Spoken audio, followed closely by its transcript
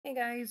Hey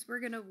guys, we're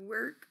going to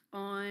work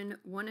on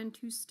 1 and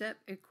 2 step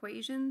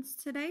equations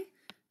today.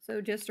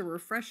 So just a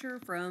refresher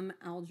from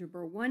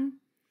Algebra 1.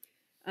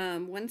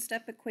 1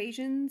 step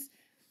equations,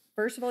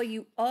 first of all,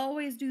 you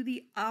always do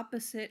the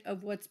opposite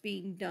of what's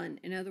being done.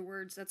 In other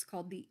words, that's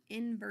called the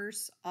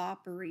inverse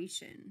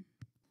operation.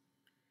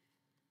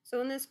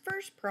 So in this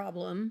first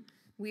problem,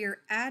 we are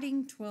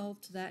adding 12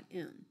 to that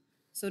m.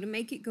 So to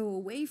make it go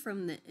away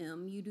from the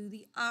m, you do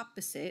the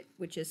opposite,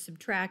 which is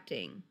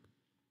subtracting.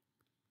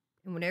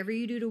 And whatever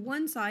you do to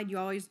one side, you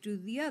always do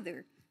the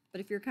other.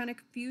 But if you're kind of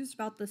confused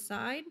about the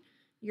side,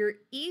 your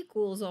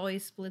equals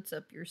always splits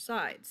up your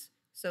sides.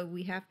 So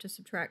we have to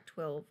subtract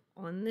 12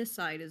 on this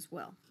side as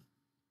well.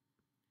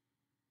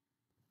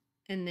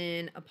 And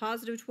then a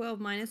positive 12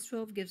 minus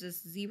 12 gives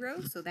us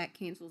 0, so that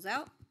cancels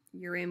out.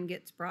 Your m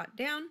gets brought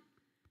down.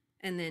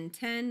 And then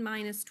 10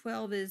 minus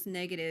 12 is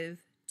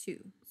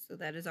 -2. So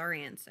that is our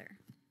answer.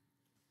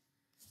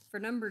 For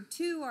number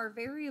 2, our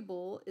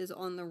variable is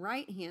on the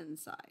right-hand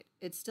side.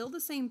 It's still the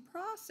same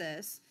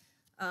process,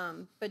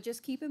 but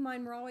just keep in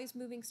mind we're always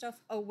moving stuff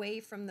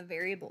away from the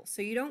variable.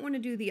 So you don't want to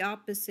do the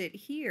opposite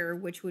here,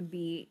 which would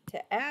be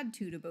to add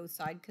 2 to both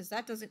sides, because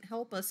that doesn't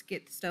help us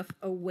get stuff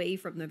away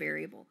from the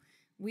variable.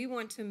 We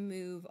want to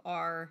move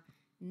our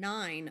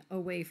 9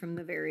 away from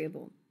the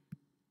variable.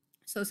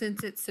 So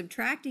since it's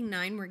subtracting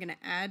 9, we're going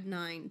to add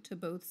 9 to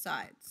both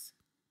sides.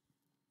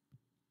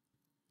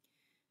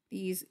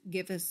 These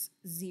give us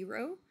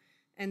 0,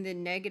 and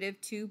then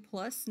 -2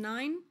 plus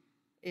 9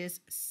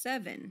 is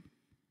 7.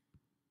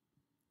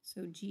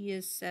 So G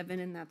is 7,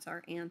 and that's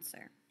our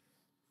answer.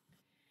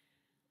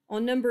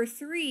 On number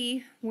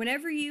 3,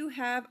 whenever you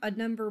have a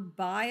number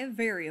by a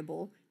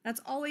variable, that's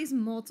always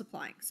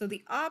multiplying. So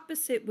the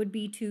opposite would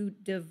be to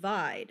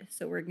divide.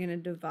 So we're going to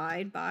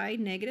divide by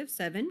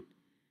 -7.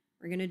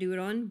 We're going to do it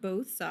on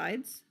both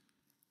sides.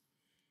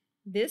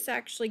 This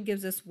actually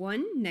gives us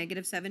 1.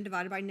 -7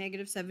 divided by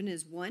 -7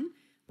 is 1,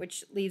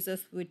 which leaves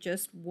us with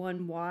just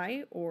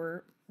 1y,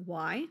 or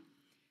y.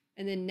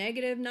 And then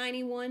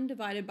 -91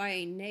 divided by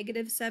a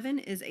 -7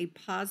 is a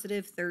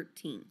positive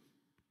 13.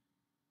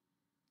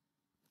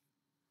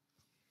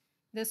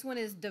 This one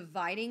is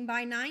dividing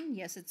by 9.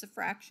 Yes, it's a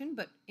fraction,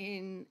 but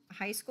in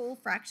high school,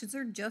 fractions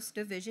are just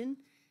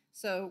division.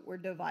 So we're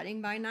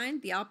dividing by 9.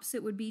 The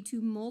opposite would be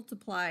to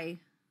multiply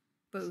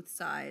both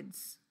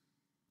sides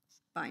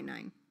by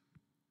 9.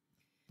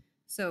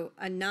 So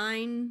a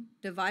 9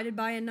 divided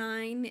by a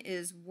 9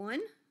 is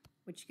 1,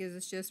 which gives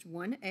us just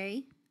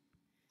 1a.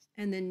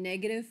 And then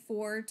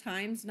 -4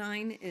 times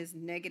 9 is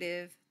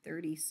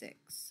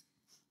 -36.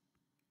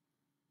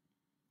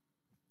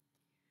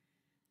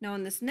 Now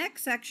in this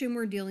next section,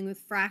 we're dealing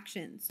with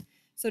fractions.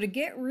 So to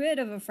get rid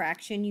of a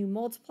fraction, you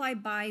multiply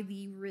by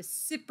the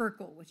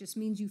reciprocal, which just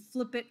means you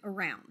flip it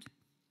around.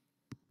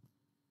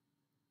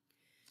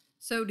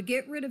 So to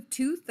get rid of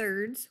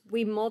 2/3,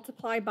 we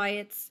multiply by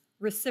its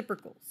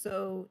reciprocal.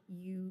 So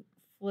you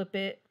flip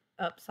it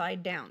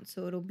upside down.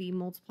 So it'll be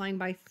multiplying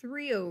by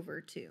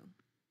 3/2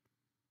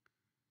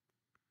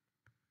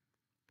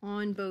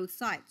 on both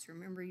sides.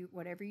 Remember,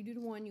 whatever you do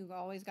to one, you've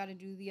always got to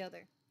do the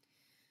other.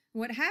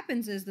 What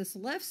happens is this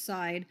left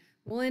side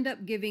will end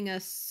up giving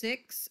us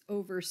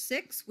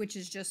 6/6, which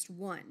is just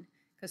 1,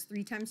 because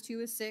 3 times 2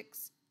 is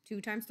 6,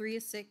 2 times 3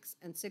 is 6,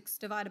 and 6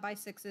 divided by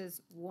 6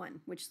 is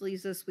 1, which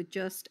leaves us with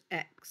just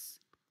x.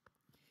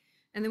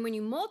 And then when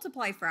you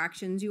multiply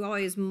fractions, you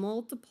always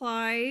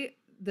multiply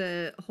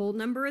the whole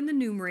number in the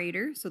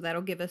numerator, so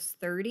that'll give us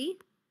 30,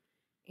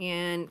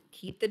 and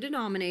keep the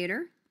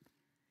denominator.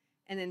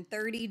 And then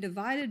 30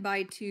 divided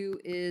by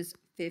 2 is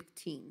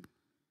 15.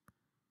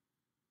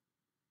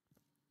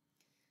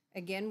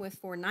 Again, with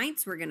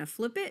 4/9, we're going to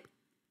flip it.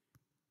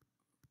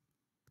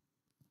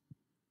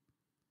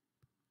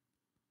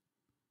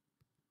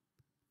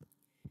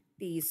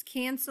 These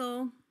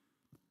cancel,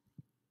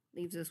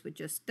 leaves us with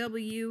just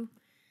W.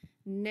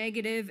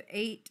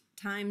 -8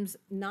 times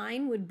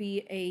 9 would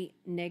be a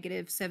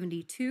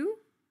 -72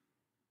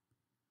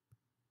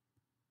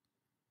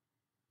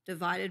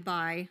 divided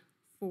by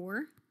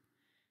 4.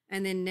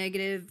 And then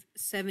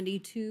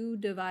 -72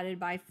 divided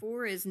by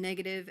 4 is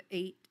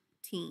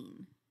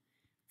 -18.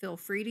 Feel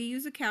free to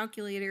use a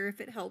calculator if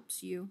it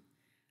helps you.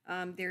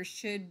 There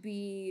should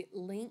be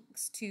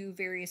links to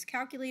various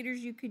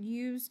calculators you could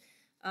use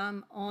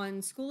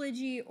on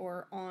Schoology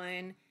or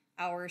on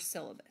our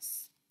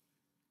syllabus.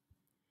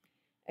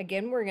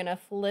 Again, we're going to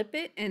flip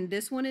it, and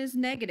this one is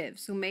negative.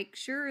 So make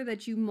sure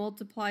that you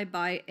multiply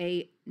by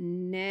a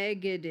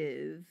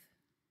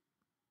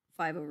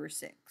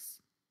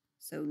 -5/6.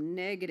 So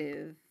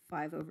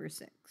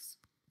 -5/6.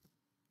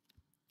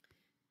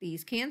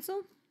 These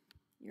cancel.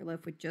 You're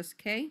left with just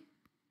k.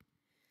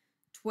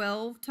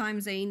 12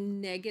 times a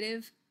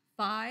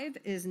 -5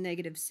 is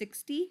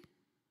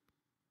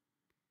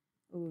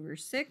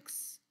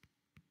 -60/6,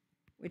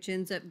 which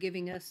ends up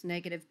giving us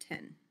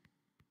 -10.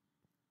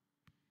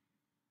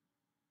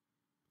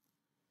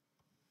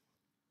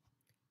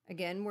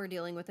 Again, we're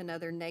dealing with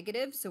another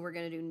negative, so we're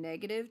going to do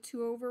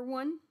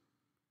 -2/1,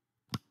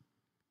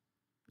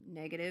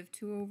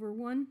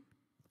 -2/1.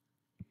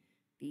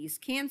 These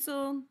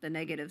cancel, the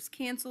negatives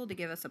cancel to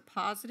give us a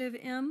positive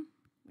m,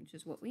 which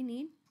is what we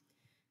need.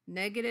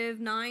 Negative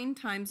 9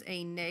 times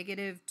a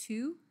negative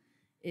 2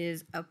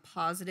 is a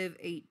positive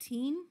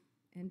 18.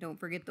 And don't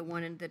forget the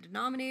 1 in the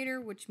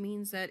denominator, which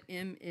means that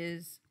m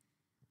is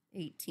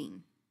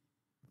 18.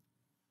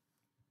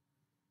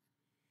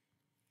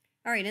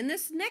 All right, in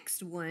this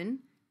next one,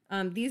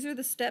 these are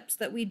the steps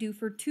that we do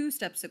for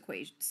two-step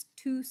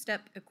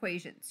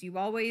equations. You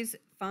always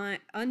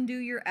undo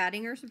your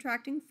adding or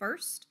subtracting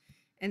first,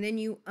 and then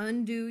you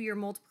undo your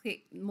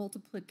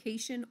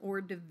multiplication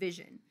or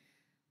division.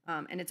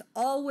 And it's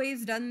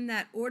always done in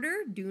that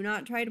order. Do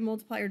not try to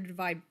multiply or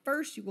divide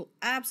first. You will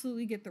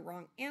absolutely get the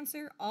wrong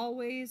answer.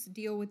 Always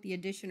deal with the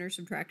addition or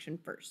subtraction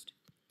first.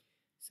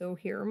 So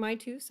here are my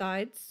two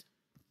sides.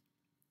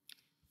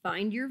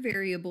 Find your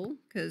variable,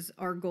 because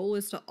our goal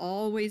is to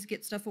always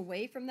get stuff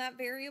away from that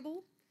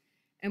variable.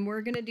 And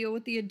we're going to deal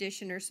with the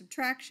addition or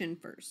subtraction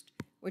first,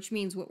 which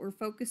means what we're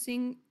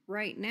focusing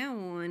right now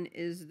on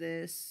is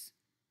this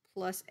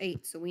plus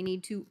 8. So we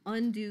need to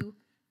undo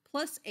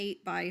plus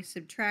 8 by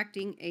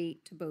subtracting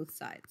 8 to both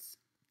sides.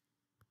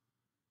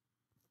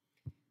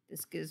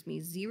 This gives me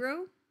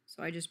 0,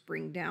 so I just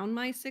bring down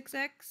my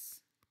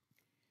 6x.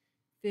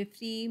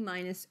 50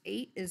 minus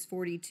 8 is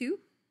 42.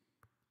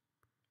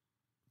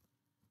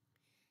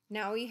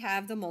 Now we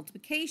have the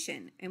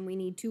multiplication, and we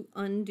need to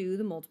undo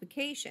the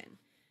multiplication.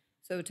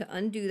 So to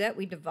undo that,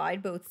 we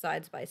divide both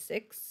sides by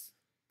 6.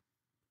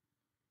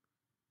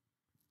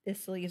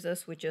 This leaves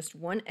us with just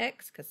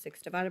 1x, because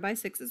 6 divided by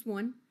 6 is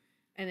 1.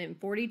 And then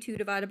 42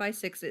 divided by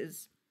 6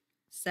 is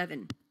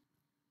 7.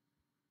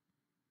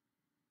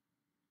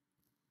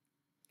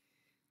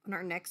 On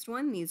our next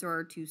one, these are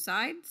our two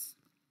sides.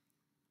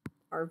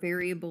 Our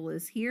variable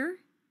is here.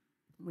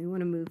 We want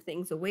to move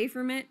things away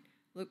from it.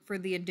 Look for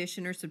the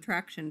addition or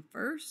subtraction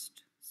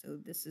first. So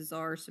this is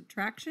our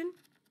subtraction.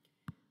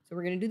 So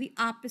we're going to do the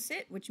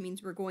opposite, which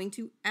means we're going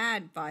to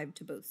add 5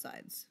 to both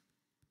sides.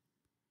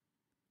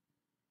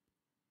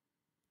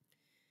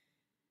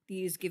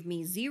 These give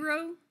me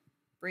 0.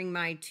 Bring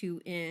my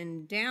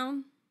 2n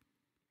down,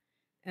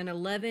 and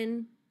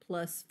 11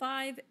 plus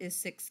 5 is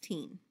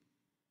 16.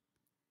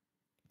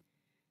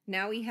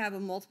 Now we have a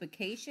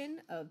multiplication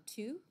of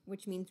 2,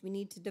 which means we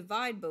need to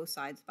divide both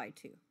sides by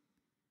 2.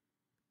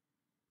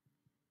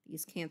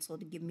 These cancel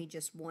to give me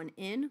just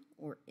 1n,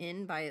 or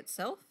n by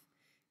itself,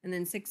 and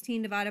then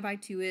 16 divided by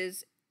 2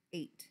 is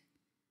 8.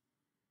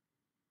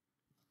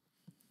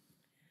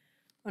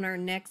 On our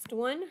next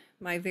one,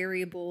 my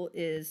variable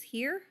is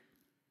here.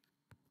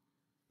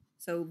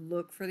 So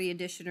look for the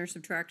addition or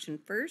subtraction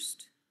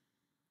first.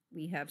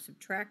 We have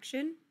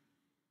subtraction.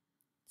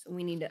 So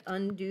we need to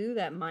undo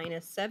that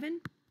minus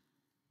 7.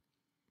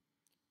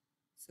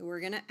 So we're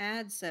going to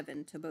add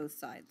 7 to both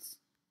sides.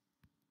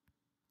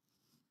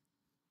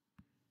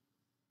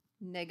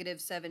 Negative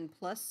 7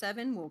 plus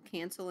 7 will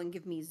cancel and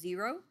give me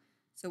 0.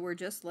 So we're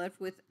just left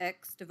with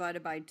x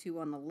divided by 2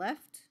 on the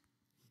left.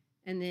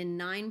 And then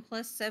 9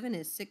 plus 7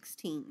 is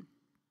 16.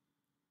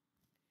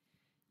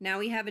 Now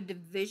we have a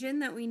division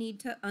that we need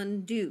to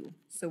undo.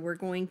 So we're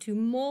going to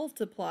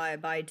multiply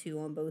by 2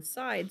 on both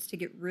sides to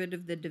get rid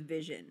of the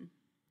division.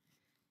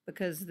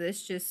 Because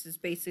this just is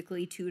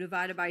basically 2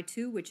 divided by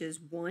 2, which is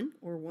 1,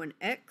 or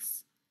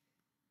 1x,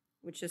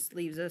 which just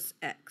leaves us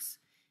x.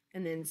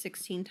 And then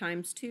 16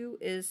 times 2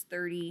 is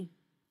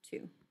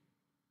 32.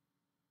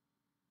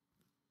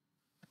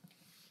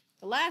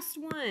 The last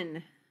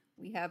one,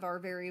 we have our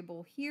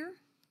variable here.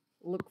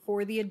 Look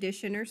for the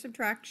addition or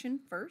subtraction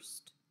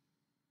first.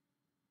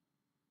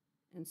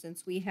 And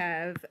since we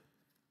have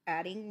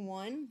adding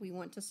 1, we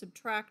want to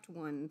subtract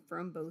 1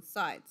 from both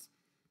sides.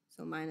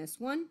 So minus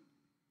 1,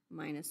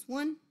 minus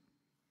 1.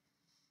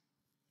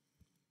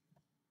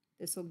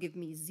 This will give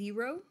me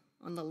 0.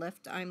 On the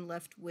left, I'm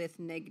left with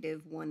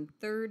negative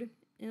 1/3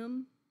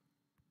 m.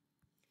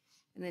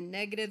 And then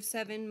negative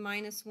 7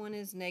 minus 1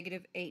 is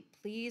negative 8.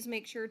 Please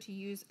make sure to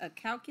use a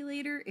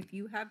calculator if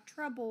you have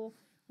trouble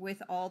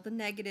with all the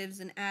negatives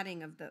and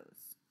adding of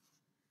those.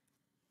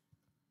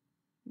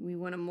 We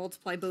want to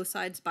multiply both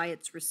sides by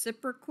its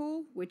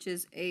reciprocal, which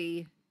is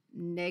a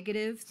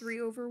negative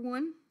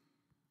 3/1.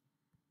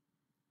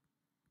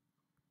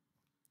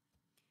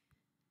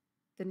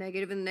 The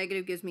negative and the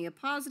negative gives me a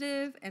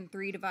positive, and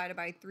 3 divided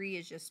by 3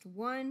 is just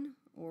 1,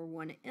 or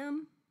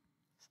 1m.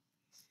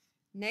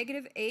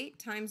 Negative 8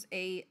 times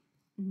a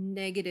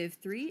negative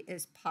 3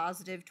 is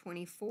positive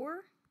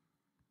 24.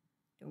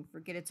 Don't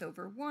forget it's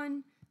over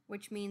 1,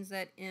 which means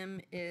that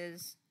m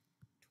is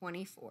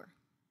 24.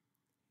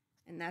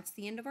 And that's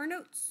the end of our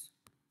notes.